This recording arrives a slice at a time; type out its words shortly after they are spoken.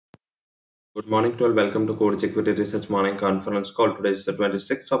Good morning to all. Welcome to Coach Equity Research Morning Conference Call. Today is the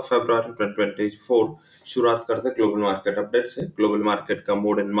 26th of February 2024. शुरुआत करते हैं global market update से। Global market का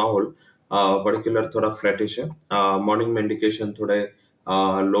mood and माहौल particular थोड़ा flattish है। Morning में indication थोड़े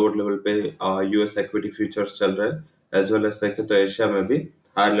लोअर लेवल पे यूएस इक्विटी फ्यूचर्स चल रहे हैं, एज वेल एज देखें तो एशिया में भी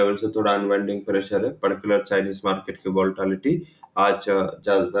हायर लेवल से थोड़ा अनवाइंडिंग प्रेशर है। पर्टिकुलर चाइनीज मार्केट की वॉलेटिलिटी आज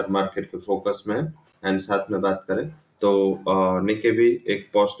ज्यादातर मार्केट के फोकस में है। एंड साथ में बात करें तो निके भी एक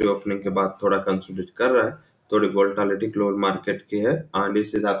पॉजिटिव ओपनिंग के बाद थोड़ा कंसोलिडेट कर रहा है। थोड़ी वोलेटिलिटी ग्लोबल मार्केट की है एंड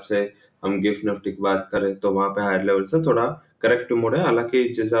इस हिसाब से हम गिफ्ट निफ्टी की बात करें तो वहां पे हायर लेवल से थोड़ा करेक्टिव मोड है। हालांकि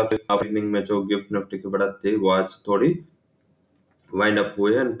जिस हिसाब से इवनिंग में जो गिफ्ट निफ्टी की बढ़त थी वो आज थोड़ी वाइंड अप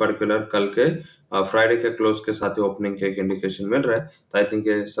हुए हैं। पर्टिकुलर कल के फ्राइडे के क्लोज के साथ ही ओपनिंग के एक इंडिकेशन मिल रहा है। तो आई थिंक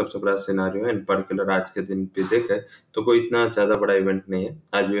ये सबसे बड़ा सिनारियो है। इन पर्टिकुलर आज के दिन पे देखे तो कोई इतना ज्यादा बड़ा इवेंट नहीं है।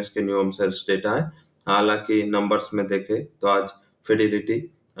 आज यूएस के न्यू होम सेल्स डेटा है। हालांकि नंबर्स में देखे तो आज fidelity,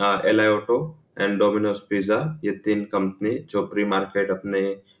 L auto and Domino's pizza ये तीन कंपनी जो प्री मार्केट अपने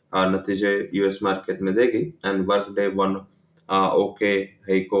नतीजे यूएस मार्केट में देगी। And work day one, okay,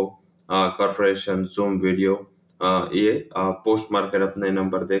 हेको corporation, zoom video, ये पोस्ट मार्केट अपने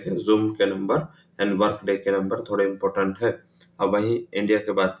नंबर देखे। जूम के नंबर एंड वर्क डे के नंबर थोड़े इंपॉर्टेंट है। अब वहीं इंडिया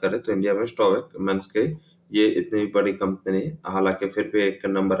की बात करें तो इंडिया में स्टॉक मींस के ये इतनी बड़ी कंपनी नहीं है, हालांकि फिर भी एक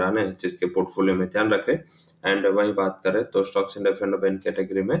नंबर आने हैं जिसके पोर्टफोलियो में ध्यान रखें। एंड वही बात करें तो स्टॉक्स इन एफ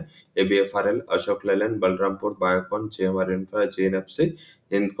कैटेगरी में ABFRL, Ashok Leyland, Balrampur Biocon, GMR infra, GNFC,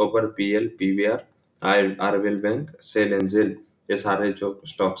 Hind copper, PL, PVR, RBL bank, SAIL Angel, ये सारे जो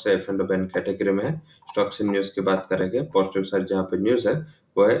स्टॉक्स है एफ कैटेगरी में है। स्टॉक्स इन न्यूज की बात करेंगे, पॉजिटिव साइड जहाँ पे न्यूज है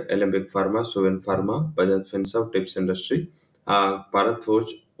वो है Alembic pharma, Suven pharma, Bajaj Finserv, tips industry, Bharat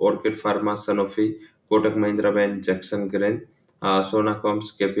forge, orchid pharma, Sanofi, Kotak Mahindra bank, Jackson grain, सोना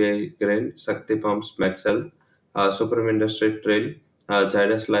कॉम्स, केपीआई ग्रेन, शक्ति pumps, मैक्सेल, supreme industry, trail,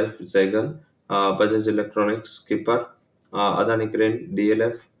 Zydus life, Zaggle, Bajaj electronics, skipper, Adani grain,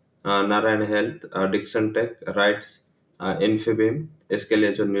 DLF, Narayan health, Dixon take, rights, Infibeam. इसके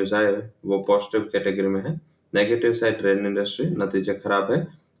लिए जो news आए वो positive category में है। Negative side train industry नतीजे खराब है।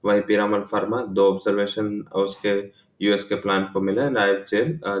 वही पीरामल फार्मा दो ऑब्जर्वेशन उसके यूएस के प्लान को मिला है। नायब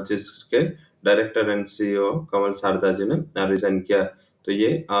जेल जिसके डायरेक्टर एंड सीईओ कमल शारदा जी ने रिजाइन किया। तो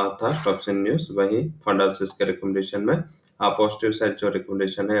ये था स्टॉक्स इन न्यूज। वही फंड हाउसेस के रिकमेंडेशन में पॉजिटिव साइड जो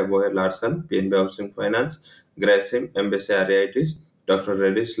रिकमेंडेशन है वो है Larsen, PNB housing finance, Grasim, embassy आरआईटीज, doctor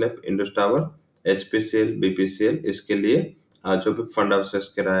Reddy's lab, Indus tower, HPCL, BPCL. इसके लिए जो भी फंड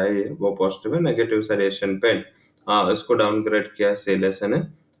हाउसेस के रहा है ये वो पॉजिटिव है। नेगेटिव साइड एशियन पेंट, इसको डाउनग्रेड किया सेलेस ने।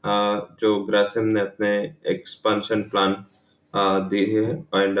 जो ग्रासिम ने अपने एक्सपेंशन प्लान दी है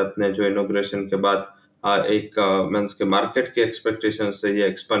एंड अपने जो इनोग्रेशन के बाद एक मींस के मार्केट की एक्सपेक्टेशन से ये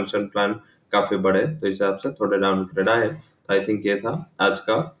एक्सपेंशन प्लान काफी बड़े, तो इस हिसाब से थोड़े डाउनग्रेड आए। आई थिंक ये था आज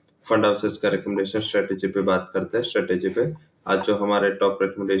का फंड हाउसेस का रिकमेंडेशन। स्ट्रेटेजी पे बात करते हैं। स्ट्रेटेजी पे आज जो हमारे टॉप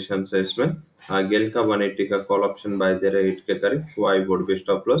रिकमेंडेशन है इसमें गेल का 180 का कॉल ऑप्शन बाय दे रहे 8 के करीब, 5 would be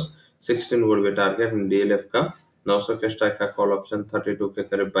stop loss, 16 would be target. And DLF का 900 के स्ट्राइक का कॉल ऑप्शन 32 के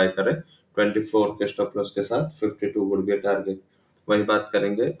करीब बाय करे, 24 के स्टॉप लॉस के साथ 52 वुड बी टारगेट। वही बात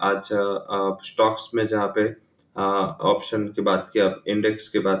करेंगे आज स्टॉक्स में जहाँ पे ऑप्शन की बात की, अब इंडेक्स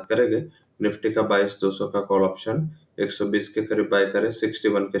की बात करेंगे। निफ्टी का 22,200 का कॉल ऑप्शन 120 के करीब बाय करे,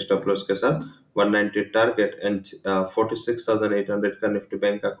 61 के स्टॉप लॉस के साथ, 190 टारगेट। एंड 46,800 का निफ्टी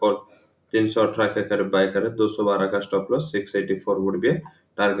बैंक का कॉल 318 के करीब बाय करे, 212 का stop loss, 684 would be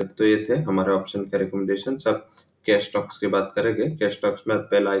target. तो ये थे हमारे ऑप्शन के रिकमेंडेशन। सब कैश स्टॉक्स की बात करेंगे। कैश स्टॉक्स में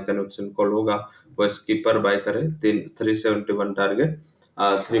पहला आई कन्विक्शन कॉल होगा वो स्कीपर बाय करे, 371 target,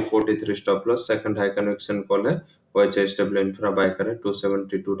 343 stop loss. Second high conviction call है वो एचएसडब्ल्यू इंफ्रा बाय करे,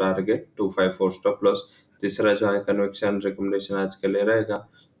 272 टारगेट, 254 स्टॉप लॉस। तीसरा जो हाई कन्विक्शन रिकमेंडेशन आज के लिए रहेगा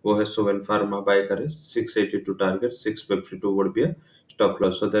वो है सुवेन फार्मा बाय करे, 682 target, 652 would be a stop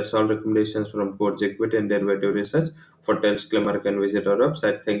loss. So that's all recommendations from Coach Equity and Derivative Research. For disclaimer, you can visit our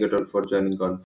website. Thank you all for joining on.